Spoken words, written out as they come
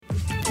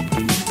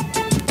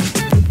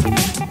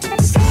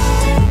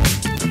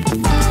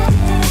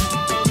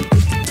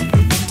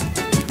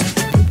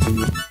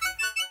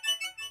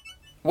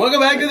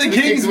to the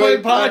Kingsway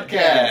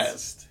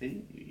Podcast. Hey,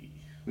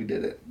 we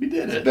did it. We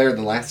did it. It's better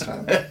than last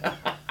time.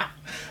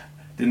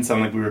 Didn't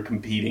sound like we were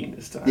competing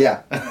this time.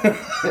 Yeah.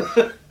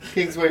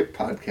 Kingsway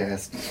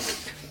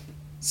Podcast.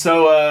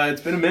 So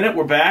it's been a minute.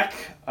 We're back.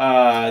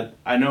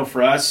 I know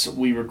for us,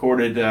 we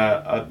recorded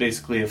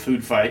basically a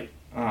food fight.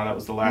 That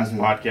was the last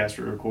podcast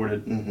we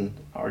recorded.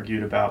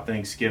 Argued about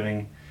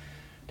Thanksgiving.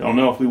 Don't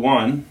know if we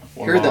won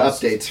or Here are the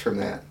lost. updates from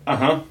that.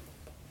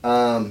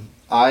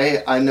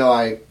 I know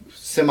I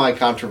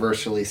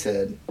semi-controversially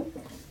said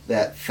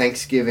that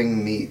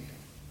Thanksgiving meat,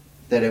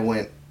 that it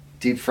went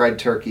deep fried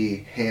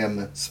turkey,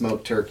 ham,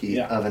 smoked turkey,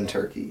 oven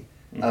turkey.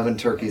 Oven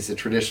turkey is the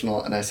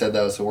traditional, and I said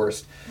that was the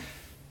worst.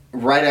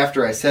 Right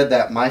after I said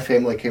that, my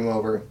family came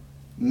over,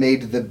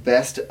 made the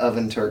best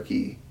oven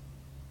turkey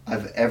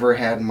I've ever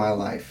had in my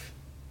life.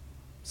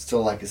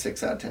 Still like a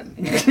 6 out of 10.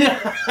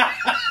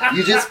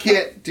 You just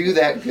can't do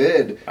that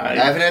good. I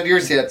haven't had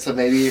yours yet, so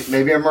maybe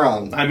I'm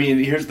wrong. I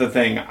mean, here's the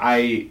thing.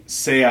 I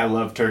say I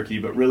love turkey,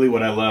 but really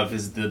what I love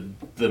is the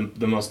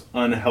most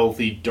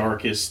unhealthy,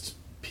 darkest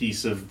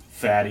piece of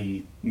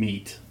fatty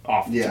meat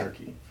off the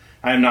turkey.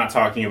 I am not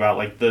talking about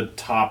like the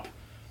top,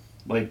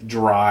 like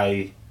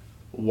dry,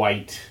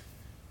 white,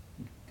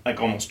 like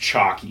almost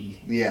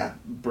chalky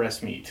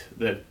breast meat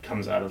that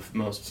comes out of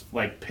most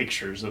like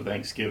pictures of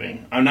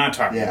Thanksgiving. I'm not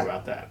talking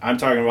about that. I'm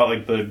talking about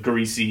like the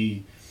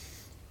greasy,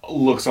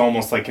 looks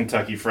almost like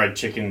Kentucky Fried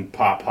Chicken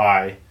pot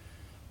pie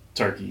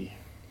turkey.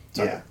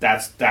 So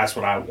that's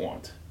what I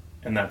want,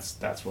 and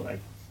that's what I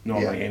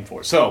normally aim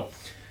for. So,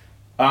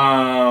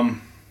 I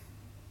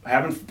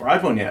haven't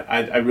fried one yet.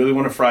 I really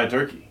want to fry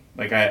turkey.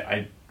 Like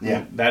I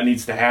that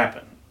needs to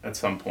happen at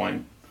some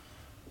point.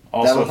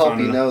 Also, that'll help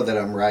you know that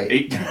I'm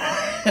right.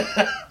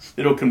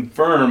 It'll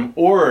confirm,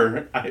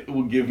 or it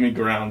will give me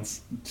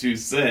grounds to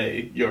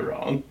say you're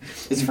wrong.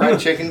 Is fried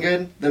chicken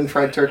good? Then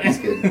fried turkey's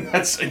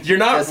good. You're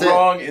not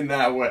wrong in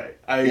that way.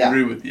 I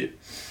agree with you.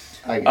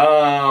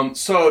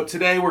 So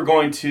today we're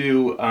going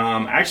to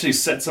actually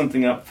set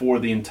something up for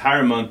the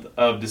entire month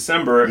of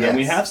December, and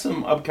we have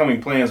some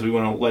upcoming plans we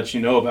want to let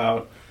you know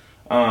about.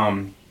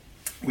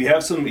 We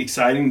have some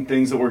exciting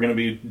things that we're going to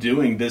be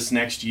doing this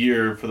next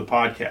year for the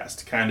podcast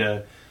to kind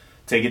of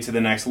take it to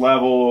the next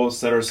level,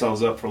 set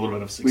ourselves up for a little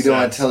bit of success. We don't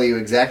want to tell you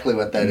exactly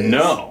what that is.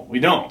 No, we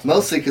don't.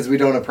 Mostly because we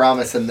don't want to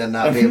promise and then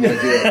not be able to do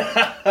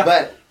it.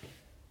 But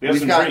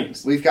we've got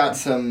dreams. We've got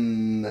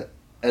some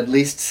at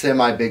least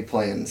semi-big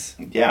plans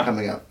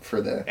coming up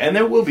for the And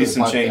there will be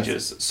some podcast.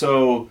 changes.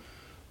 So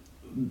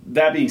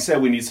that being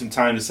said, we need some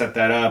time to set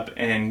that up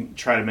and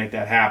try to make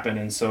that happen.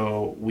 And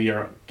so we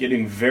are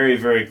getting very,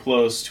 very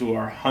close to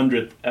our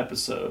 100th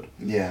episode.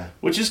 Yeah.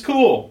 Which is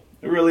cool.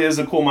 It really is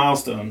a cool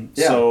milestone.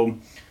 Yeah. So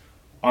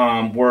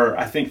we're,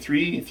 I think,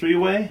 2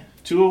 away.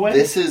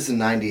 This is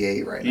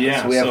 98 right now.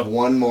 Yeah, so we have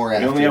one more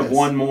after We only have this.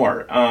 one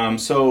more.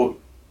 So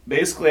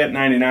basically at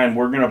 99,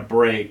 we're going to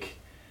break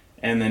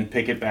and then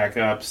pick it back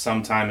up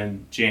sometime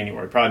in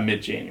January, probably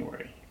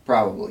mid-January.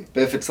 Probably.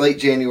 But if it's late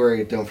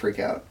January, don't freak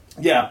out.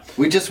 Yeah.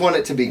 We just want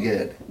it to be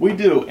good. We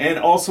do. And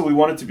also we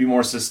want it to be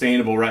more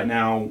sustainable. Right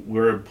now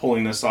we're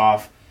pulling this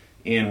off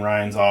in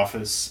Ryan's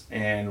office,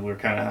 and we're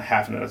kind of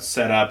having to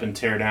set up and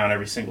tear down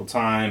every single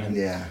time.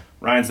 And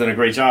Ryan's done a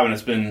great job, and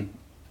it's been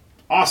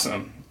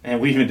awesome. And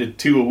we even did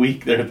 2 a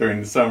week there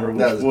during the summer,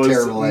 which was a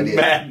terrible idea.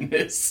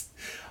 Madness.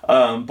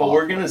 But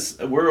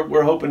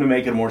we're hoping to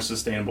make it a more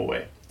sustainable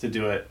way to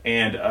do it,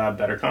 and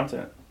better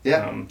content.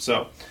 Yeah.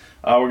 So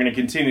we're going to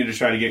continue to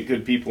try to get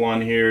good people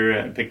on here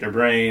and pick their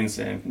brains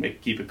and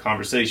keep it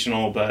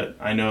conversational. But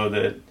I know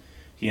that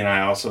he and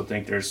I also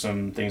think there's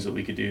some things that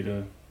we could do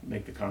to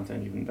make the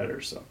content even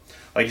better. So,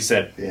 like you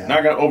said,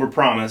 not going to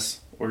overpromise.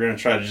 We're going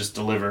to try to just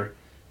deliver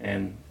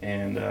and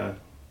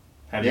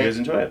have you guys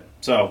enjoy it.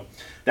 So,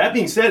 that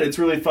being said, it's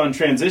really fun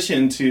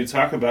transition to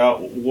talk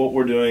about what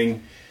we're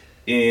doing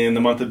in the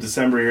month of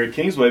December here at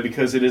Kingsway,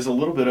 because it is a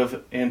little bit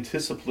of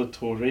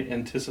anticipatory.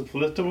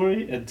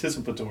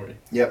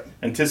 Yep.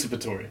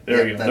 Anticipatory.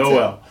 There we go.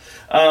 Noel.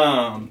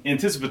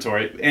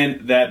 Anticipatory.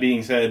 And that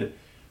being said,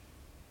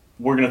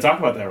 we're going to talk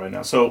about that right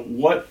now. So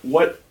what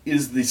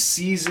is the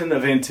season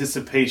of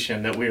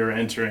anticipation that we are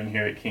entering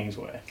here at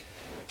Kingsway?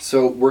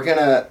 So we're going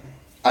to...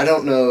 I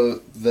don't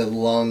know the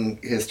long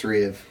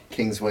history of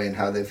Kingsway and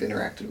how they've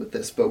interacted with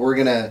this, but we're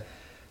going to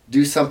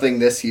do something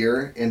this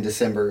year in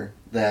December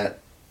that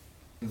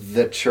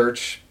the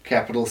church,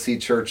 capital C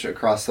church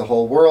across the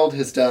whole world,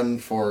 has done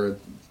for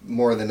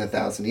more than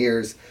 1,000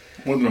 years.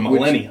 More than a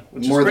millennia.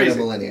 More than a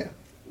millennia.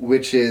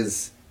 Which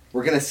is,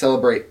 we're going to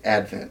celebrate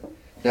Advent.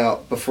 Now,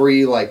 before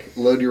you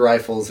load your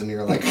rifles and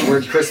you're like,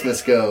 where'd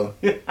Christmas go?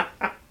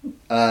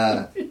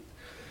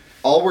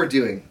 All we're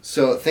doing,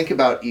 so think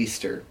about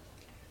Easter.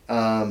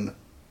 In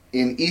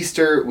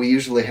Easter, we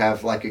usually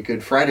have a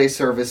Good Friday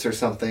service or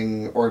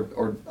something,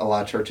 or a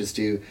lot of churches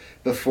do,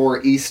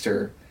 before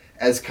Easter,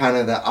 as kind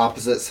of the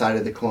opposite side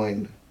of the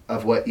coin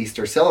of what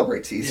Easter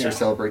celebrates. Easter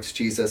celebrates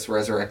Jesus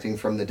resurrecting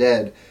from the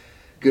dead.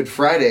 Good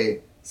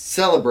Friday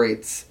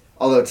celebrates,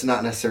 although it's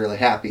not necessarily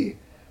happy,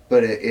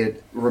 but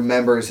it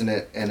remembers and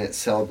it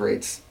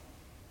celebrates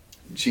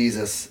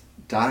Jesus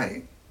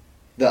dying.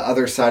 The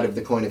other side of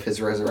the coin of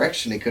his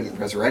resurrection, he couldn't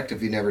resurrect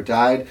if he never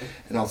died,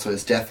 and also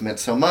his death meant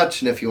so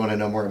much. And if you want to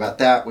know more about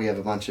that, we have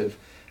a bunch of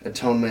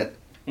atonement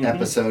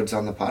episodes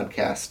on the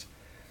podcast.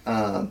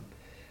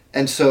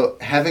 And so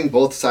having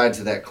both sides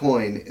of that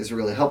coin is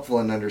really helpful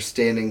in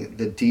understanding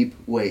the deep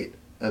weight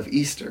of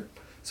Easter.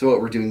 So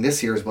what we're doing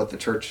this year is what the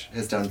church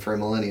has done for a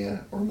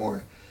millennia or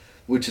more,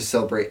 which is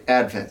celebrate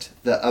Advent,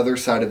 the other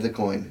side of the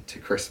coin to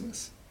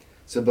Christmas.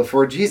 So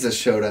before Jesus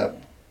showed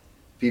up,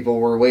 people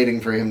were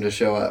waiting for him to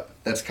show up.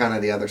 That's kind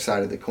of the other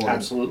side of the coin.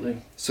 Absolutely.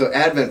 So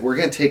Advent, we're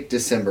going to take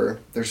December.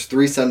 There's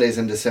 3 Sundays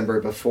in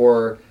December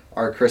before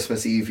our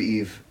Christmas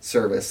Eve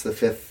service, the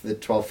 5th, the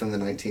 12th, and the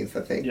 19th,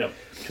 I think. Yep.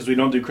 Because we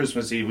don't do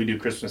Christmas Eve, we do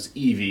Christmas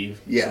Eve.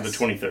 Yes.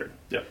 So the 23rd.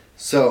 Yep.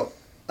 So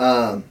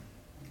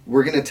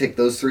we're going to take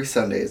those 3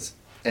 Sundays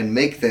and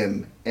make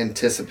them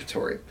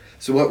anticipatory.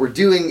 So what we're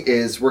doing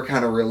is we're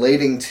kind of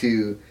relating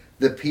to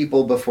the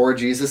people before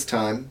Jesus'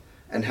 time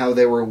and how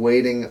they were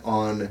waiting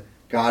on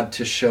God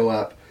to show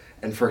up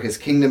and for his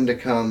kingdom to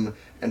come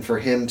and for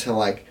him to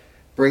like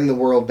bring the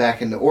world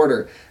back into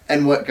order.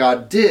 And what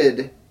God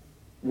did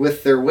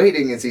with their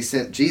waiting is he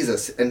sent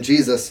Jesus, and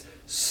Jesus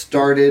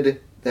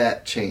started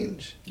that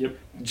change. Yep.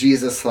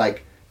 Jesus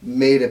like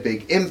made a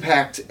big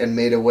impact and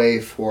made a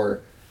way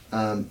for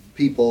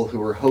people who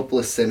were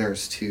hopeless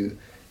sinners to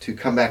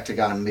come back to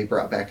God and be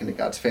brought back into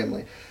God's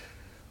family.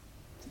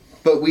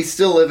 But we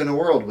still live in a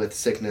world with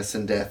sickness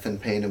and death and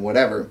pain and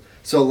whatever.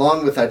 So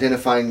along with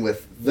identifying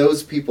with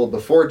those people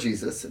before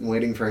Jesus and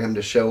waiting for him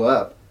to show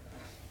up,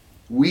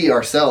 we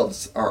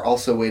ourselves are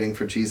also waiting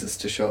for Jesus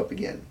to show up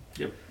again.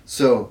 Yep.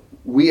 So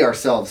we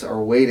ourselves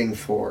are waiting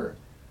for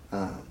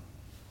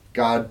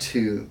God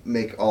to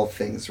make all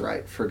things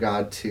right, for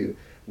God to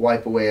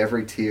wipe away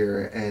every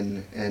tear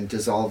and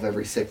dissolve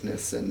every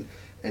sickness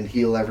and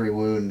heal every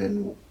wound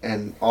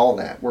and all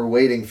that. We're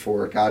waiting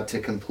for God to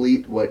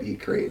complete what he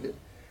created.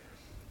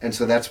 And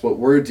so that's what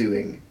we're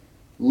doing,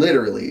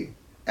 literally,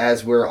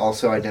 as we're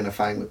also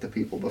identifying with the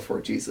people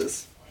before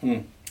Jesus,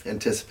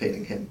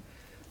 anticipating him.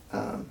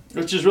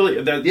 Which is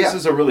really, this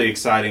is a really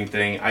exciting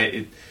thing.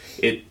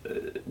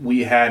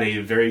 We had a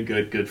very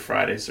Good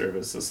Friday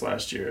service this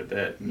last year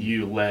that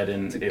you led,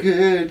 and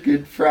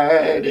Good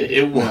Friday.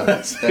 It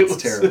was. That's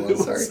terrible.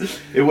 Sorry.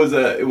 It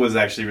was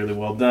actually really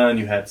well done.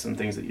 You had some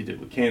things that you did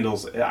with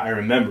candles. I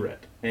remember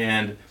it,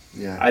 and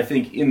I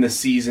think in the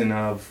season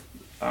of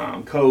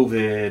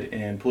COVID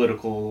and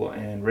political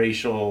and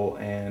racial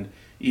and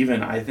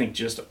even I think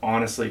just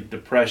honestly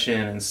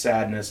depression and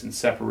sadness and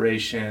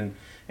separation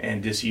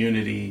and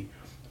disunity,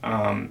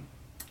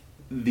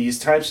 these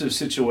types of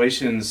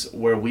situations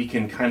where we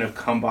can kind of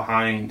come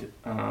behind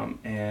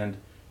and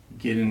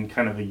get in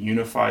kind of a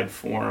unified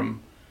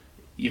form,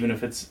 even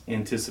if it's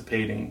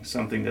anticipating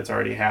something that's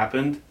already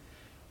happened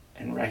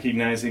and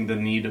recognizing the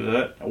need of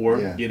it,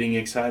 or getting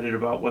excited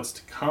about what's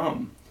to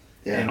come.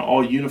 And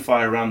all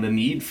unify around the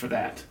need for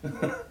that.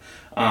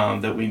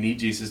 That we need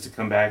Jesus to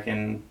come back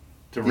and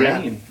to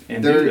reign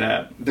and do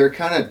that. There are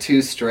kind of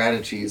 2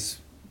 strategies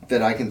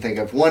that I can think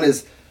of. One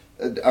is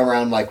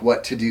around like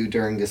what to do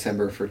during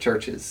December for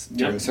churches,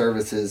 during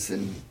services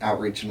and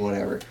outreach and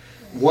whatever.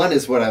 One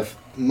is what I've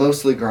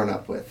mostly grown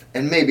up with,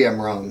 and maybe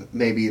I'm wrong.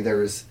 Maybe it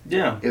was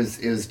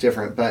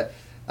different, but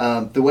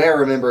the way I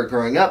remember it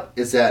growing up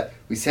is that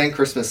we sang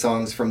Christmas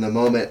songs from the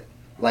moment,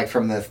 like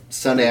from the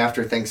Sunday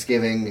after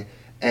Thanksgiving.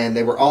 And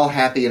they were all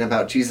happy and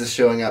about Jesus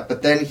showing up,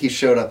 but then he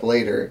showed up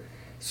later.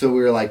 So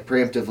we were like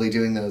preemptively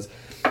doing those.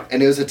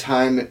 And it was a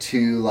time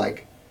to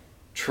like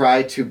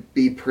try to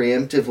be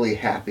preemptively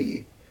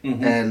happy.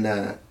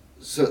 And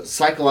so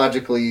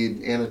psychologically,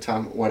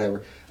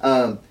 whatever.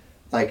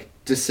 Like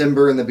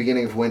December and the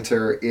beginning of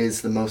winter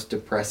is the most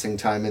depressing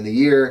time in the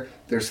year.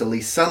 There's the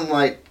least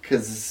sunlight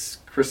because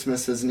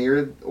Christmas is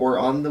near or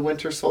on the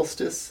winter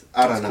solstice.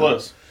 I don't know.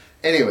 Close.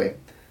 Anyway.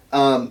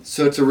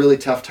 So it's a really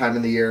tough time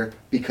of the year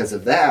because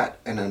of that,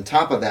 and on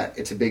top of that,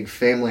 it's a big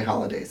family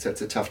holiday, so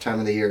it's a tough time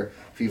of the year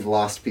if you've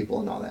lost people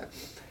and all that.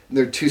 And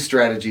there are 2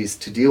 strategies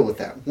to deal with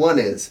that. One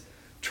is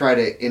try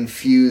to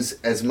infuse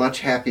as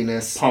much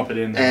happiness, pump it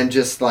in there, and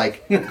just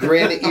like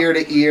grin ear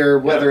to ear,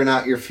 whether or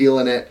not you're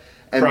feeling it,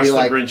 and cross be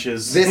like,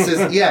 Grinches. "This is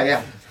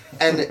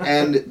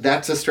and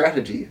that's a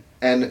strategy,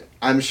 and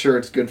I'm sure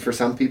it's good for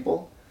some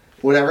people,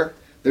 whatever."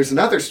 There's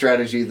another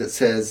strategy that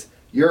says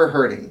you're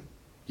hurting.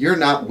 You're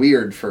not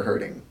weird for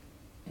hurting.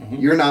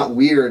 You're not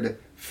weird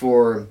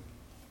for,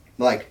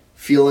 like,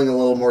 feeling a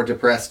little more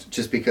depressed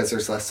just because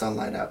there's less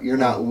sunlight out. You're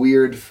not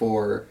weird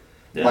for,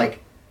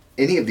 like,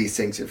 any of these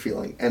things you're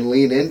feeling. And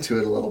lean into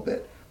it a little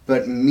bit.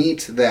 But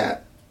meet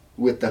that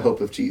with the hope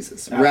of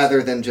Jesus. Absolutely.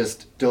 Rather than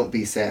just, don't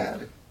be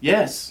sad.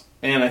 Yes.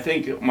 And I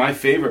think my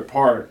favorite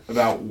part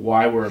about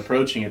why we're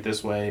approaching it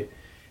this way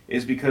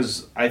is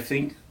because I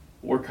think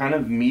we're kind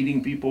of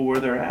meeting people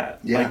where they're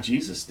at. Like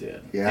Jesus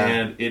did.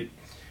 And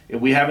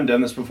we haven't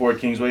done this before at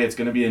Kingsway. It's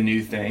going to be a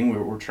new thing.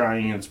 We're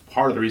trying, and it's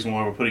part of the reason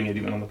why we're putting it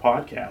even on the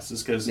podcast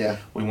is because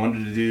we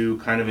wanted to do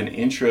kind of an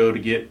intro to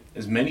get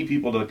as many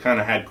people to kind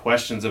of had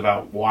questions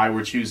about why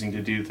we're choosing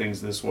to do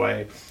things this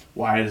way.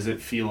 Why does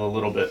it feel a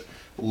little bit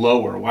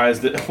lower? Why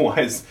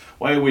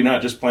are we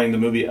not just playing the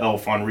movie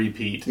Elf on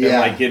repeat and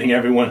like getting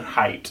everyone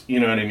hyped? You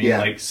know what I mean?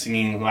 Like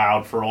singing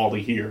loud for all to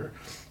hear,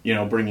 you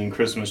know, bringing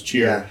Christmas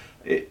cheer.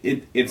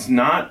 It's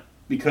not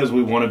because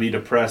we want to be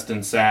depressed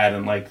and sad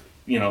and like,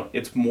 you know,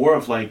 it's more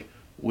of like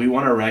we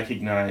want to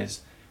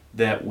recognize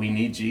that we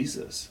need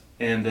Jesus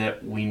and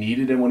that we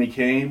needed him when he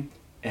came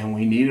and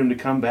we need him to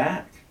come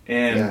back.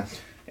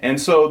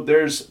 And so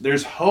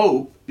there's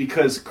hope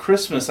because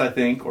Christmas, I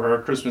think, or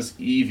our Christmas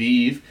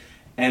Eve,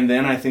 and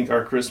then I think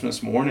our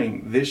Christmas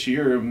morning this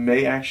year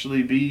may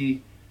actually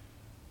be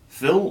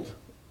filled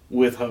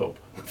with hope,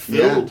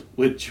 filled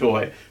with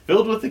joy,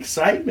 filled with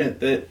excitement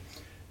that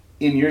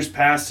in years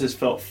past has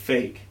felt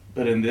fake,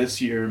 but in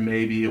this year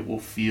maybe it will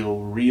feel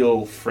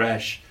real,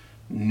 fresh,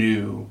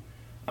 new,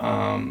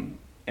 and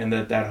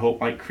that hope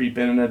might creep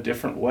in a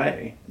different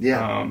way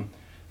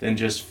than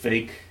just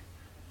fake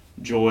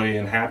joy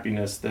and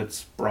happiness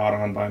that's brought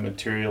on by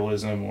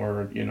materialism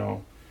or, you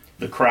know,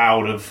 the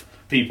crowd of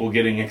people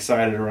getting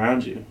excited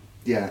around you.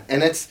 Yeah,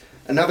 and it's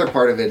another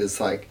part of it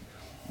is like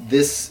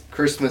this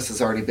Christmas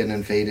has already been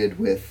invaded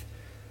with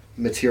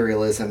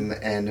materialism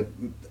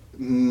and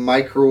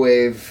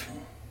microwave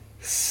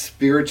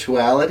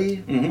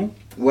spirituality.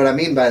 Mm-hmm. What I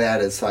mean by that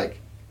is like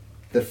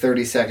the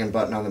 30-second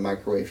button on the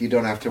microwave. You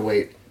don't have to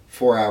wait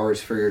 4 hours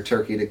for your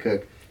turkey to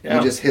cook. Yeah.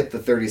 You just hit the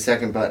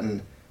 30-second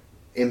button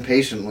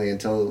impatiently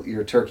until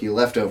your turkey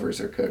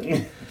leftovers are cooked.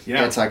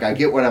 Yeah. It's like I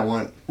get what I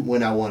want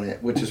when I want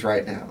it, which is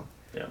right now.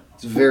 Yeah.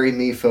 It's very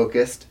me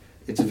focused.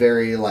 It's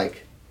very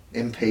like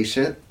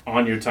impatient.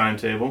 On your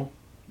timetable,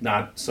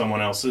 not someone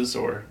else's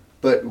or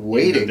but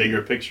waiting the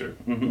bigger picture.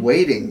 Mm-hmm.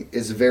 Waiting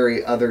is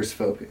very others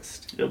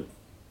focused. Yep.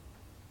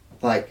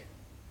 Like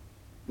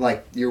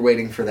you're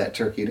waiting for that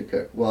turkey to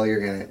cook while you're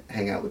gonna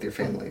hang out with your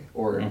family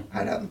or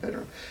hide out in the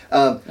bedroom.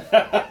 No,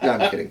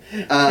 I'm kidding.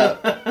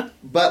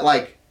 But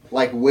like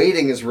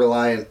waiting is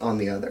reliant on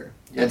the other.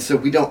 Yep. And so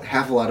we don't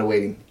have a lot of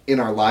waiting in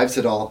our lives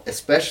at all,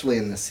 especially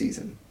in this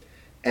season.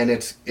 And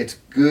it's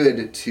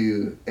good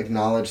to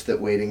acknowledge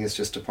that waiting is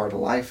just a part of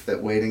life,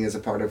 that waiting is a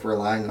part of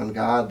relying on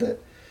God,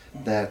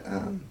 that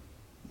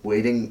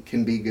waiting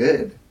can be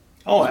good.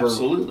 Oh,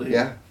 absolutely.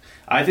 Yeah.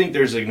 I think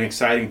there's an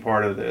exciting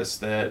part of this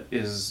that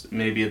is,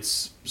 maybe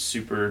it's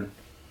super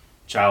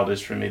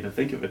childish for me to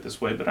think of it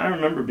this way, but I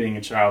remember being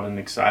a child and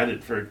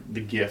excited for the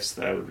gifts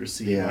that I would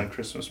receive on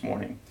Christmas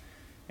morning.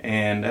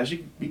 And as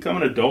you become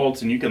an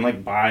adult and you can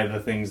like buy the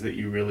things that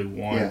you really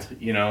want,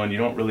 you know, and you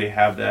don't really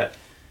have that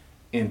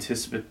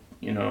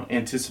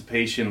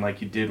anticipation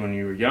like you did when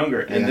you were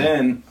younger. And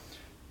then,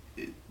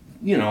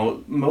 you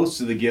know,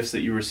 most of the gifts that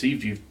you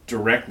received, you've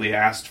directly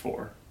asked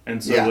for.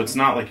 And so it's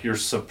not like you're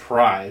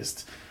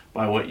surprised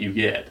by what you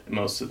get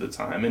most of the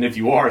time. And if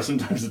you are,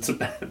 sometimes it's a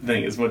bad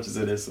thing as much as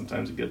it is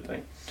sometimes a good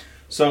thing.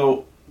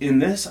 So in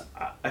this,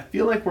 I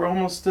feel like we're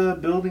almost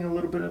building a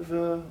little bit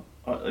of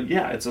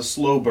it's a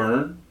slow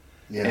burn,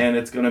 and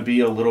it's going to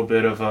be a little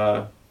bit of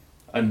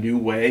a new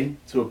way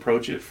to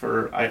approach it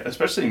for,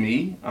 especially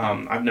me.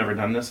 I've never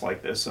done this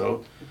like this,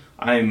 so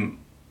I'm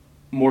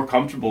more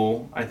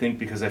comfortable, I think,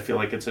 because I feel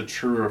like it's a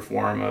truer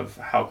form of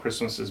how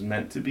Christmas is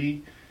meant to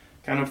be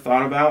kind of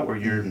thought about, where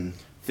you're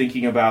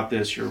thinking about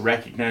this, you're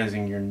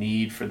recognizing your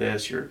need for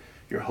this, you're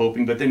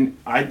hoping, but then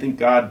I think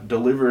God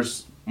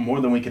delivers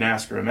more than we can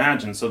ask or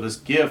imagine. So this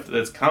gift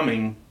that's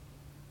coming,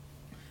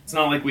 it's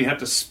not like we have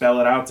to spell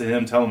it out to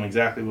him, tell him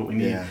exactly what we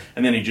need,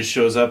 and then he just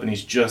shows up and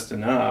he's just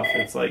enough.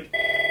 It's like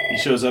he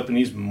shows up and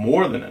he's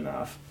more than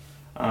enough.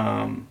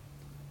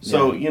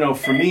 So, you know,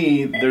 for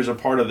me, there's a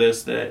part of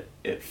this that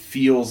it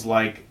feels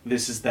like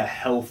this is the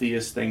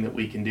healthiest thing that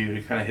we can do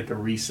to kind of hit the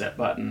reset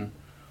button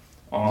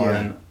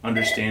on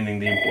understanding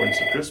the importance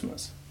of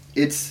Christmas.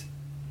 It's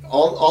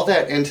all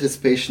that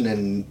anticipation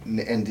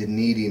and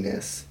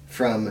neediness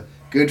from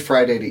Good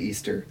Friday to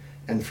Easter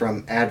and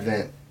from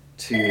Advent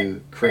to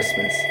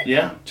Christmas.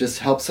 Yeah. Just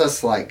helps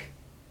us, like,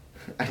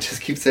 I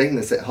just keep saying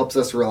this, it helps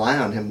us rely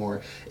on him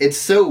more. It's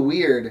so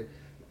weird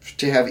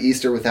to have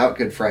Easter without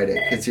Good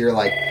Friday, because you're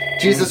like,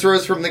 Jesus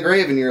rose from the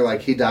grave, and you're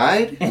like, he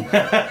died?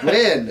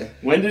 When?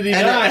 When did he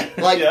die?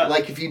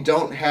 Like if you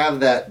don't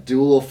have that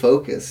dual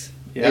focus,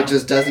 it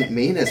just doesn't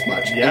mean as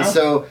much. And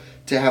so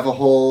to have a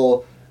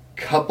whole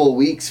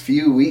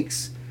few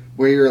weeks,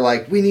 where you're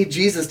like, we need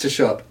Jesus to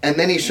show up, and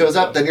then he shows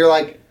up, then you're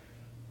like,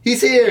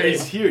 he's here.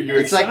 He's here. You're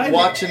it's excited. Like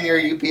watching your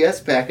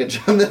UPS package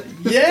on the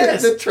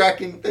the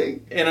tracking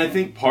thing. And I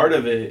think part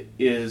of it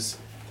is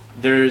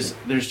there's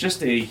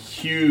just a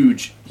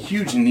huge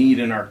need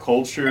in our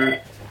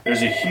culture.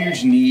 There's a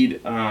huge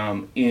need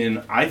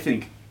in, I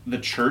think, the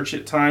church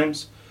at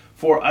times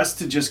for us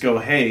to just go,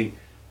 hey,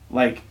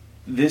 like,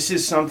 this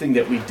is something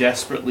that we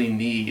desperately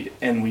need,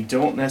 and we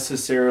don't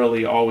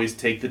necessarily always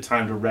take the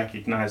time to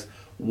recognize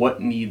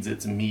what needs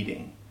its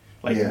meeting.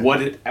 Like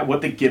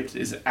what the gift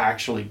is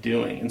actually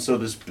doing. And so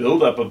this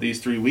buildup of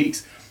these 3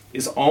 weeks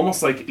is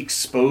almost like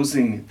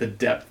exposing the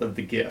depth of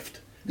the gift.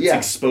 It's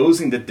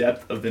exposing the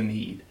depth of the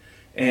need.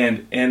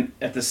 And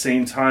at the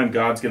same time,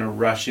 God's going to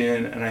rush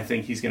in, and I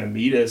think he's going to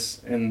meet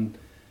us and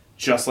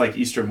just like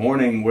Easter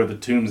morning where the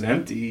tomb's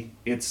empty,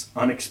 it's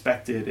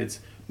unexpected, it's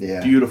Yeah.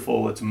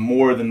 beautiful, it's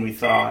more than we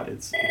thought,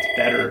 it's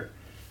better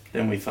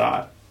than we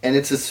thought. And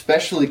it's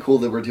especially cool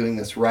that we're doing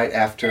this right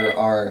after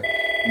our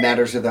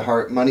Matters of the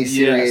Heart Money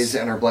series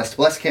and our Blessed to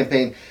Bless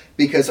campaign,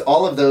 because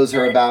all of those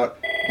are about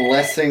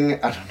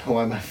blessing. I don't know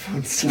why my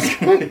phone's just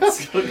going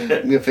off. I'm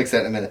going to fix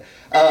that in a minute.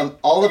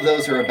 All of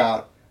those are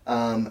about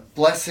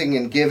blessing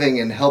and giving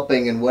and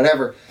helping and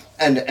whatever,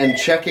 and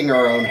checking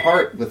our own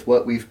heart with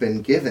what we've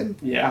been given.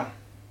 Yeah.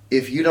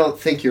 If you don't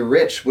think you're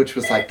rich, which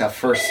was like the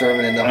first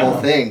sermon in the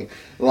whole thing,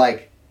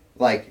 like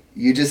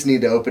you just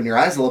need to open your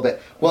eyes a little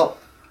bit. Well,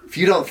 if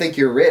you don't think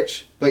you're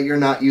rich, but you're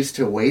not used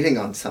to waiting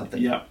on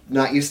something,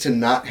 not used to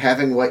not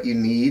having what you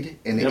need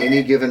in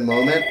any given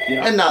moment,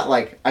 and not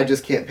like, I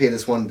just can't pay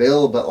this one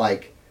bill, but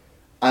like,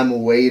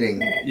 I'm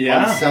waiting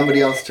on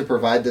somebody else to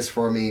provide this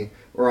for me,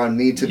 or on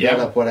me to build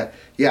up what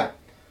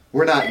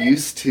we're not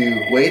used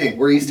to waiting.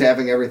 We're used to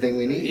having everything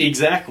we need.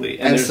 Exactly.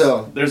 And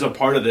there's a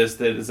part of this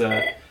that is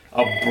a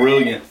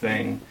brilliant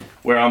thing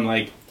where I'm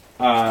like,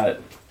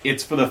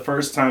 it's for the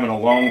first time in a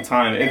long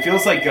time. It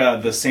feels like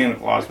the Santa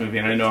Claus movie,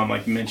 and I know I'm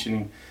like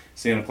mentioning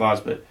Santa Claus,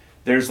 but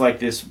there's like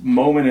this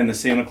moment in the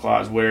Santa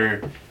Claus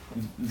where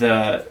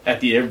at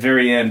the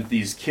very end,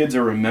 these kids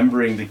are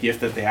remembering the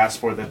gift that they asked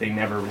for that they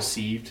never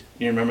received.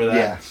 You remember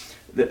that?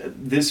 Yeah.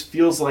 This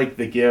feels like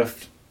the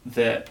gift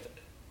that,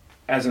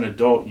 as an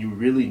adult, you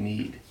really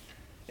need.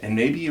 And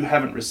maybe you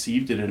haven't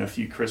received it in a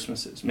few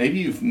Christmases. Maybe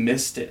you've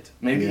missed it.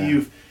 Maybe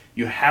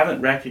you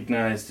haven't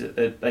recognized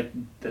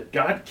that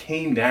God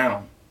came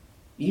down.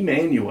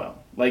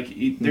 Emmanuel. Like,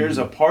 there's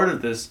a part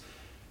of this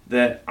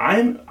that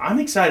I'm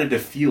excited to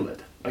feel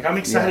it. Like, I'm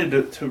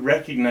excited to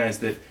recognize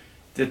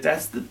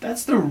that's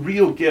the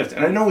real gift.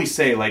 And I know we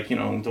say, like,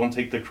 don't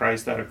take the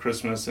Christ out of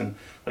Christmas, and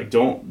like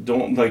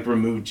don't like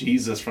remove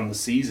Jesus from the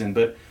season.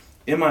 But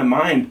in my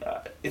mind,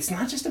 it's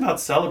not just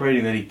about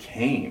celebrating that he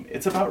came.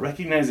 It's about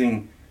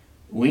recognizing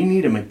we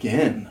need him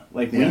again.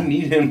 Like, we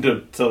need him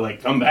to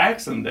like come back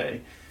someday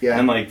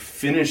and like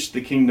finish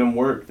the kingdom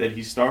work that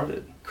he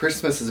started.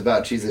 Christmas is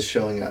about Jesus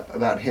showing up,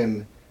 about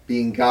him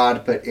being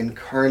God, but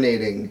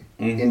incarnating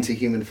into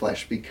human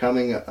flesh,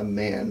 becoming a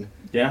man,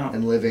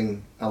 and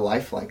living a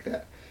life like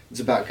that. It's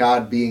about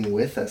God being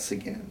with us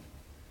again.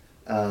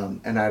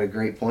 And I had a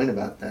great point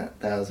about that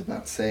I was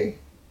about to say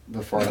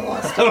before I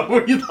lost it.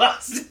 Where you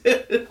lost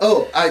it?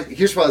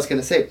 Here's what I was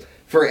going to say.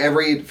 For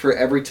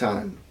every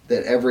time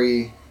that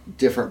every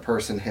different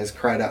person has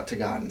cried out to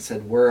God and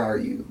said, "Where are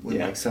you?" when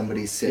like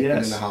somebody's sick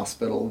and in the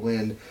hospital,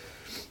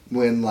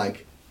 when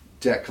like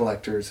debt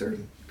collectors are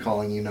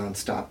calling you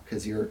nonstop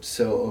because you're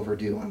so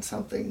overdue on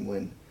something,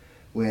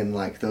 when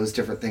like those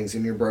different things,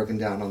 and you're broken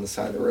down on the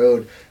side of the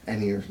road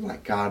and you're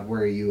like, "God,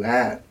 where are you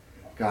at?"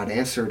 God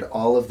answered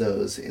all of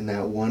those in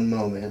that one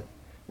moment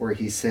where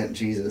he sent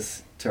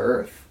Jesus to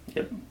earth.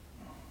 Yep.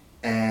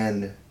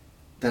 And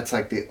that's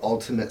like the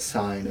ultimate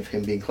sign of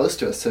him being close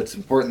to us. So it's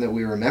important that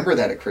we remember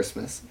that at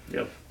Christmas.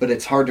 Yep. But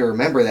it's hard to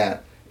remember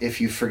that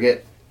if you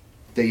forget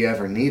that you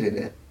ever needed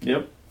it.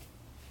 Yep.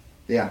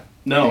 Yeah.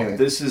 No, anyway.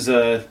 This is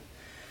it's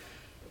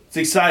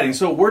exciting.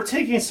 So we're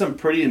taking some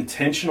pretty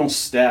intentional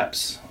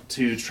steps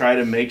to try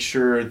to make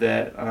sure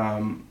that,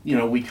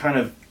 we kind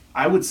of,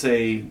 I would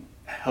say,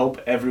 help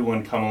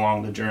everyone come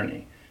along the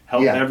journey.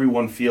 Help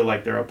everyone feel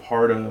like they're a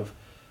part of,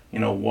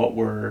 what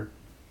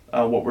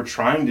we're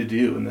trying to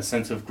do, in the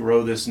sense of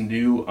grow this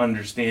new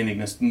understanding,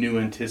 this new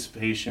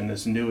anticipation,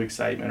 this new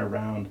excitement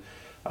around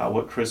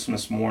what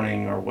Christmas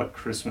morning or what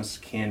Christmas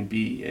can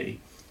be,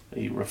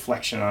 a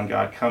reflection on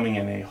God coming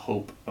and a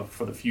hope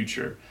for the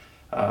future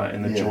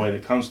and the joy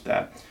that comes with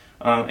that.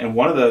 And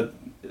one of the,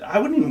 I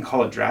wouldn't even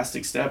call it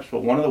drastic steps,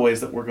 but one of the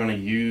ways that we're going to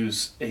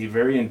use a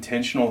very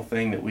intentional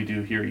thing that we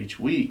do here each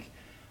week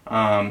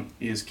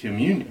is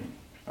communion.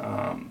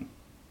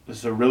 This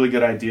is a really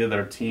good idea that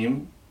our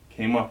team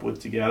came up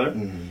with together,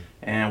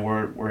 and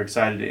we're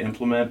excited to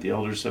implement. The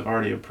elders have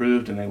already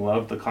approved and they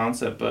love the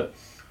concept, but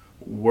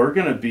we're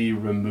going to be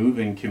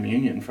removing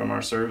communion from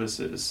our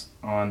services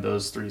on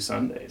those 3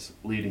 Sundays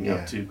leading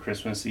up to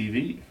Christmas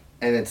Eve.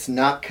 And it's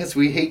not because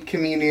we hate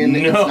communion.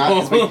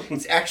 No.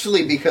 It's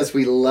actually because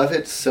we love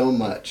it so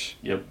much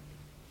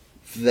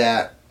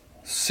that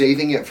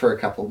saving it for a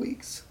couple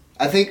weeks.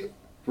 I think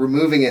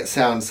removing it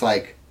sounds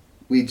like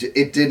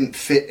it didn't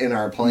fit in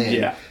our plan.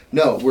 Yeah.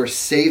 No, we're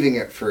saving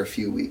it for a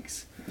few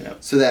weeks.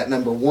 So that,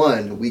 number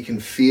one, we can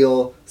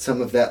feel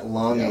some of that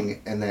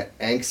longing and that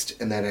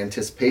angst and that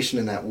anticipation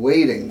and that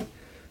waiting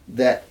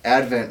that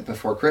Advent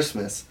before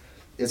Christmas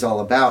is all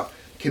about.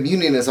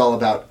 Communion is all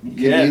about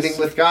communing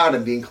with God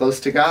and being close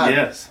to God.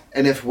 Yes.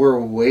 And if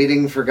we're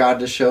waiting for God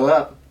to show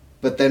up,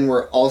 but then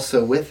we're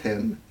also with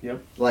him,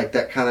 like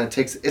that kind of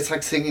takes, it's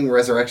like singing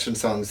resurrection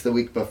songs the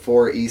week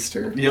before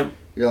Easter. Yep.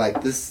 You're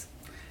like, this...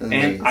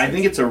 And I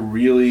think it's a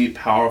really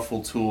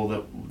powerful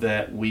tool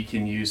that we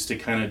can use to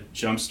kind of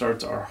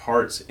jumpstart our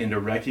hearts into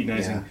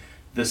recognizing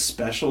the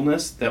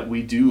specialness that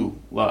we do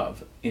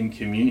love in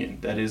communion.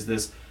 That is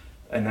this,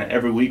 and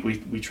every week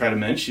we try to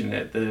mention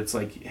it, that it's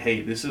like,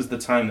 hey, this is the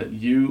time that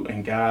you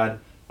and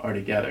God are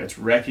together. It's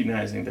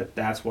recognizing that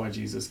that's why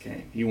Jesus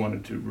came. He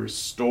wanted to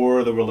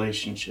restore the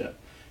relationship.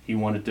 He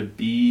wanted to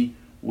be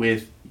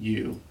with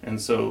you. And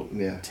so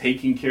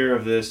taking care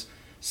of this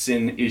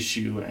sin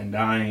issue and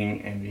dying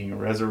and being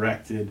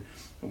resurrected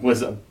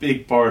was a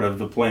big part of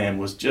the plan,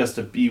 was just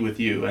to be with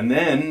you. And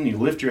then you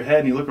lift your head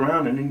and you look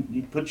around and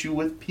he puts you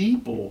with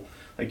people.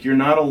 Like, you're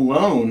not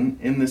alone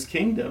in this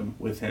kingdom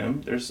with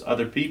him. There's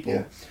other people.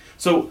 Yeah.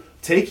 So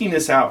taking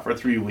this out for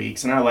 3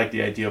 weeks, and I like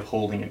the idea of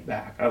holding it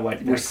back. I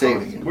like we're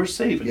saving it. We're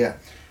saving it.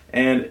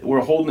 And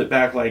we're holding it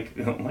back like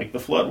the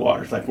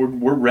floodwaters. Like,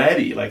 we're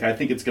ready. Like, I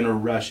think it's going to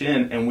rush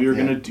in, and we are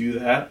going to do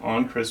that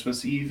on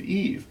Christmas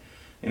Eve.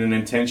 In an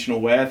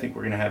intentional way. I think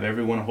we're going to have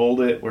everyone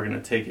hold it. We're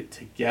going to take it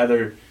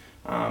together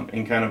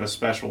in kind of a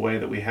special way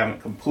that we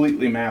haven't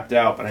completely mapped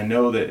out. But I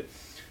know that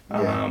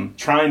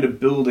trying to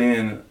build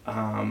in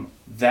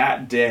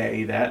that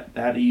day,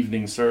 that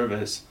evening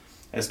service,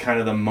 as kind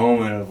of the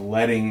moment of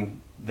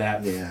letting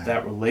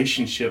that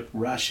relationship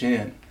rush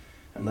in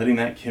and letting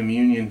that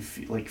communion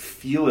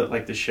feel it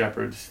like the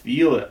shepherds,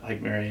 feel it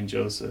like Mary and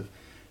Joseph,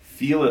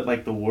 feel it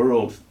like the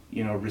world,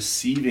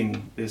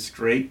 receiving this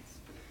great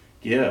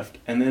gift,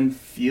 and then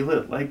feel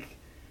it like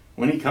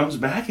when he comes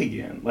back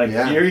again. Like,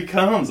 here he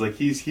comes, like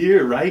he's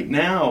here right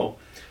now.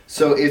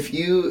 So if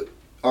you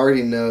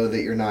already know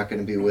that you're not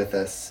going to be with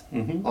us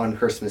on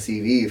Christmas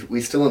Eve,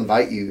 we still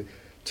invite you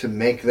to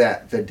make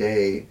that the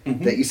day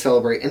that you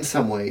celebrate in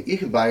some way. You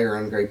can buy your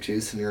own grape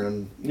juice and your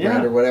own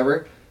bread or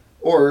whatever,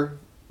 or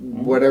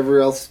whatever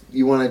else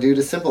you want to do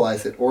to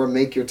symbolize it, or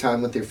make your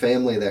time with your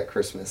family that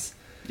Christmas.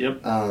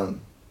 Yep.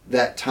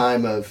 That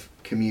time of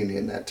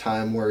communion, that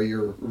time where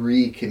you're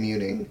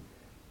re-communing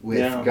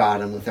with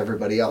God and with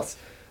everybody else.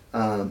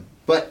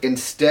 But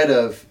instead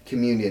of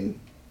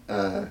communion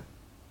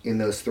in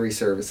those 3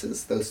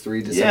 services, those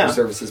 3 December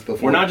services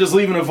before, we're not just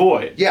leaving a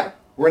void. Yeah,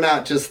 we're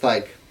not just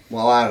like,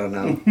 well, I don't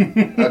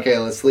know. Okay,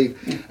 let's leave.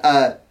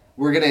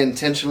 We're going to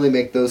intentionally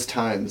make those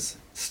times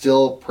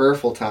still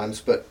prayerful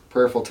times, but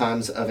prayerful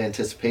times of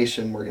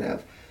anticipation. We're going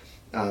to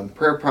have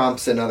prayer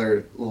prompts and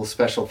other little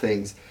special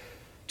things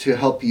to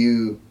help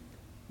you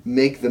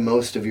make the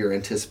most of your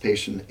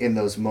anticipation in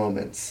those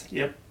moments.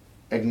 Yep.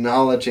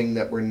 Acknowledging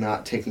that we're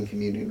not taking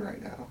communion right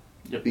now.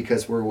 Yep.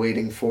 Because we're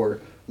waiting for,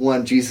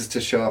 one, Jesus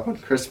to show up on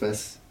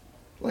Christmas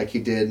like he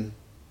did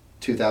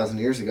 2,000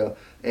 years ago,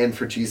 and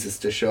for Jesus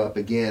to show up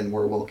again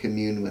where we'll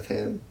commune with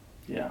him.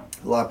 Yeah.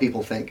 A lot of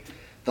people think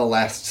the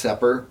Last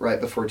Supper right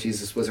before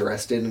Jesus was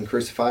arrested and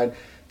crucified,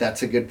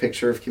 that's a good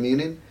picture of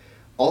communion.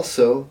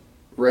 Also,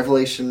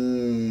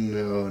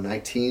 Revelation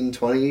 19,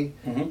 20,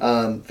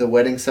 the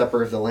wedding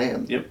supper of the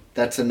Lamb. Yep.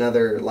 That's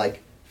another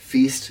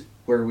feast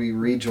where we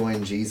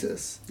rejoin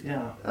Jesus.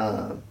 Yeah.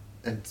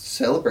 And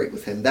celebrate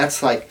with him.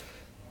 That's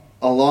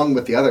along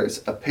with the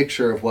others, a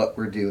picture of what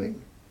we're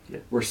doing.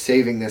 Yep. We're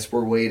saving this,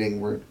 we're waiting,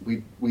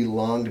 we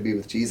long to be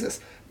with Jesus.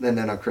 And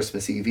then on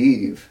Christmas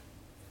Eve,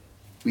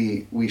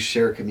 we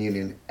share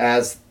communion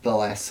as the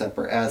Last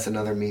Supper, as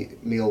another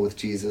meal with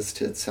Jesus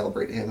to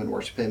celebrate him and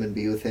worship him and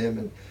be with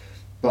him,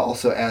 but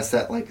also as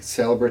that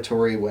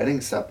celebratory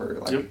wedding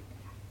supper.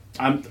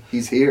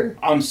 He's here.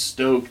 I'm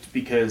stoked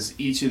because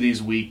each of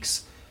these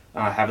weeks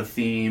have a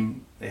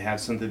theme. They have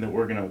something that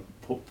we're gonna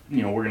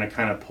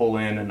kind of pull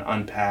in and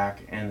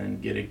unpack, and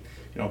then get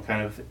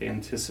kind of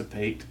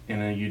anticipate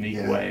in a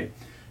unique way.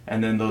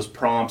 And then those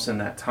prompts and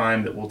that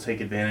time that we'll take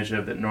advantage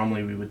of that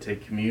normally we would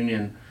take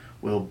communion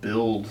will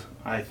build,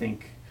 I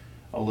think,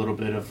 a little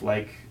bit of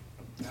like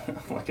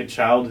a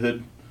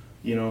childhood,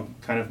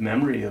 kind of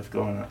memory of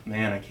going,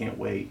 man, I can't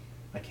wait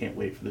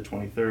for the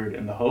 23rd.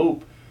 And the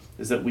hope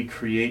is that we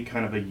create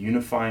kind of a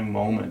unifying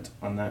moment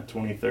on that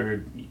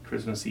 23rd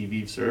Christmas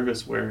Eve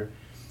service where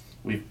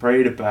we've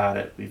prayed about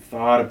it, we've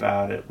thought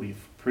about it,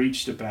 we've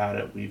preached about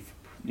it, we've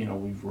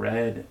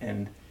read,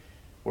 and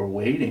we're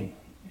waiting.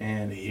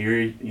 And here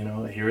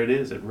it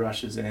is. It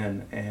rushes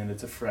in, and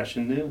it's a fresh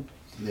and new.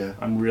 Yeah,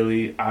 I'm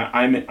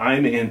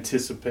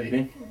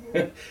anticipating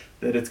that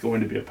it's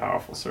going to be a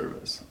powerful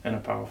service and a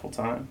powerful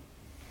time.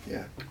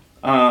 Yeah.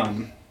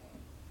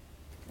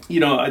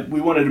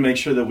 We wanted to make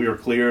sure that we were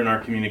clear in our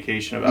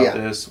communication about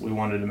this. We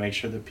wanted to make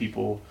sure that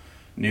people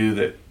knew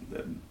that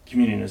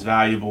communion is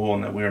valuable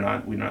and that we're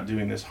not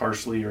doing this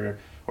harshly or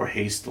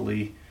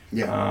hastily.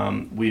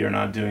 Yeah. We are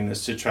not doing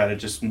this to try to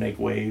just make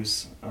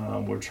waves.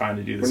 We're trying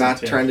to do this. We're not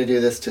trying to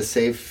do this to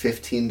save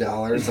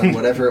 $15 on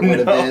whatever it would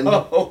have been.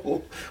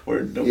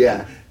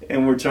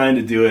 And we're trying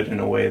to do it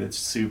in a way that's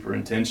super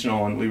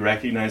intentional, and we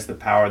recognize the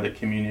power that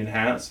communion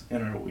has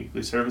in our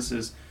weekly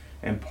services,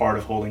 and part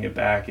of holding it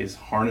back is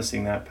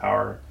harnessing that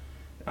power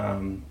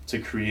to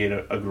create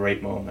a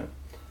great moment.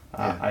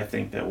 I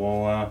think that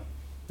will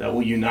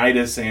unite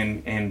us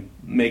and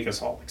make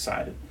us all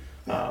excited.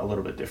 A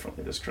little bit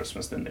differently this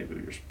Christmas than maybe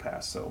years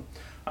past. So,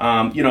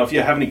 if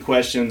you have any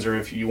questions, or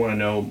if you want to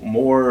know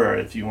more, or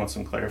if you want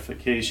some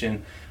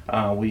clarification,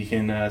 we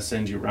can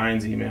send you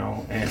Ryan's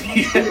email, and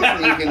you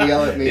can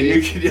yell at me.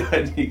 You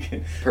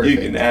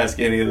can ask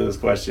any of those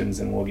questions,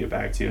 and we'll get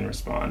back to you and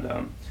respond.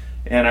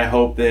 And I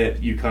hope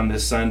that you come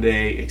this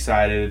Sunday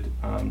excited,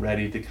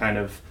 ready to kind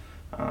of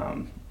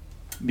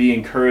be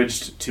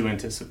encouraged to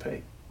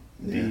anticipate,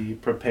 be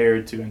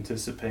prepared to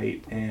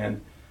anticipate,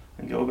 and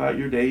go about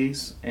your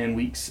days and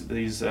weeks,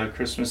 these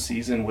Christmas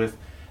season, with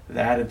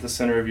that at the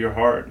center of your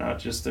heart, not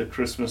just a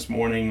Christmas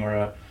morning or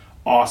a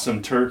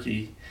awesome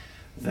turkey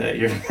that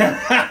your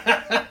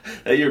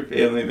that your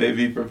family may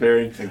be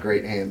preparing. It's a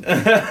great ham.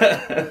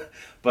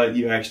 But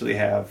you actually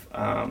have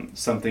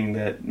something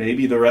that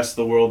maybe the rest of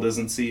the world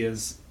doesn't see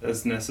as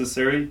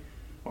necessary,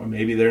 or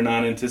maybe they're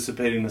not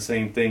anticipating the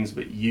same things,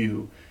 but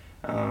you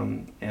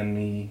and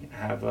me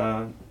have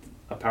a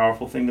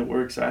powerful thing that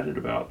we're excited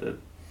about that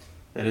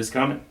is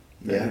coming.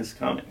 That is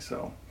coming.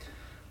 So,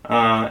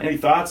 any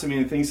thoughts? I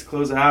mean, things to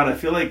close out. I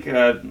feel like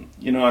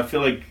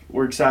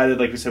we're excited.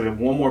 Like we said, we have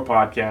one more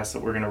podcast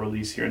that we're going to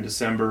release here in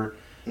December.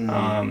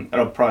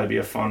 That'll probably be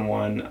a fun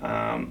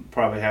one.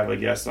 Probably have a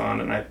guest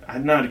on, and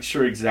I'm not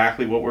sure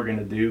exactly what we're going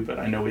to do, but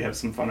I know we have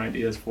some fun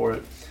ideas for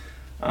it.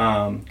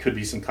 Could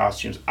be some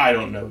costumes. I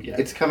don't know yet.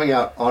 It's coming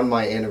out on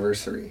my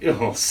anniversary.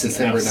 Oh,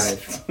 December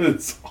 9th.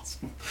 That's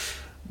awesome.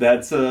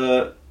 That's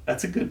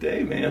a good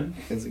day, man.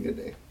 It's a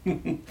good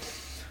day.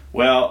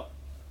 Well,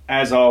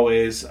 as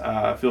always,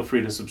 feel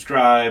free to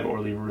subscribe or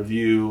leave a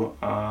review.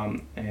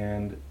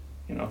 And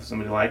if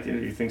somebody liked it, or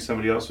you think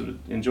somebody else would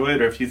enjoy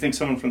it, or if you think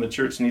someone from the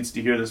church needs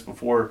to hear this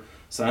before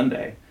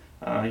Sunday,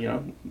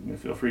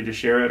 feel free to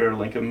share it or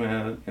link them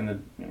in the.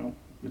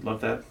 We'd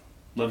love that.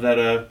 Love that.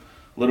 A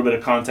little bit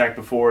of contact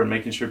before and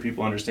making sure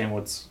people understand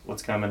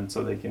what's coming,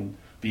 so they can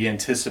be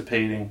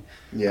anticipating.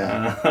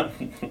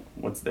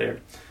 What's there.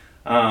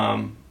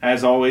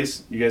 As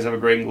always, you guys have a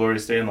great and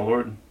glorious day in the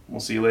Lord. We'll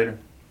see you later.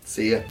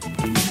 See ya.